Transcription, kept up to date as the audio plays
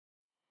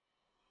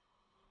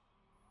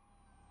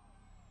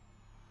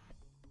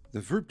The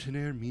verb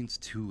tener means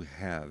to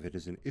have. It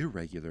is an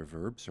irregular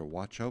verb, so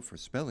watch out for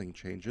spelling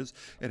changes,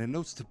 and it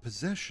notes the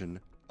possession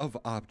of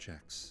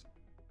objects.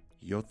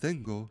 Yo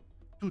tengo,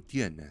 tú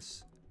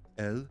tienes.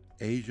 Él,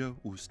 ella,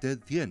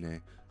 usted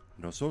tiene.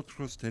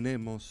 Nosotros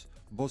tenemos,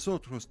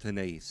 vosotros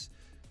tenéis.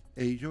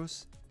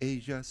 Ellos,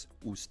 ellas,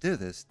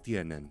 ustedes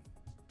tienen.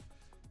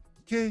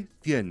 ¿Qué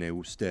tiene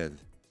usted?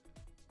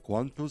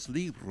 ¿Cuántos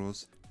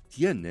libros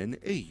tienen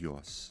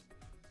ellos?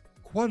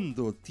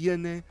 ¿Cuándo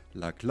tiene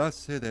la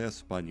clase de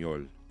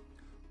español?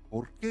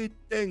 ¿Por qué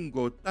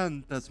tengo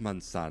tantas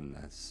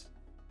manzanas?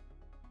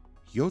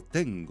 Yo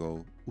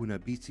tengo una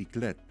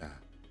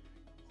bicicleta.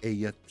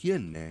 Ella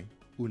tiene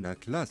una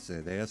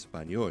clase de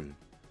español.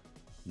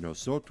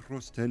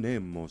 Nosotros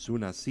tenemos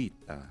una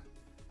cita.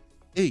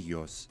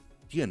 Ellos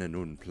tienen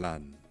un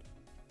plan.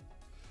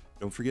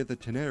 Don't forget that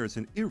tener is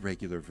an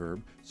irregular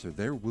verb, so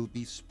there will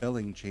be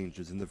spelling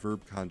changes in the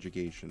verb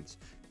conjugations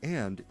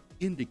and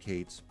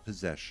indicates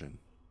possession.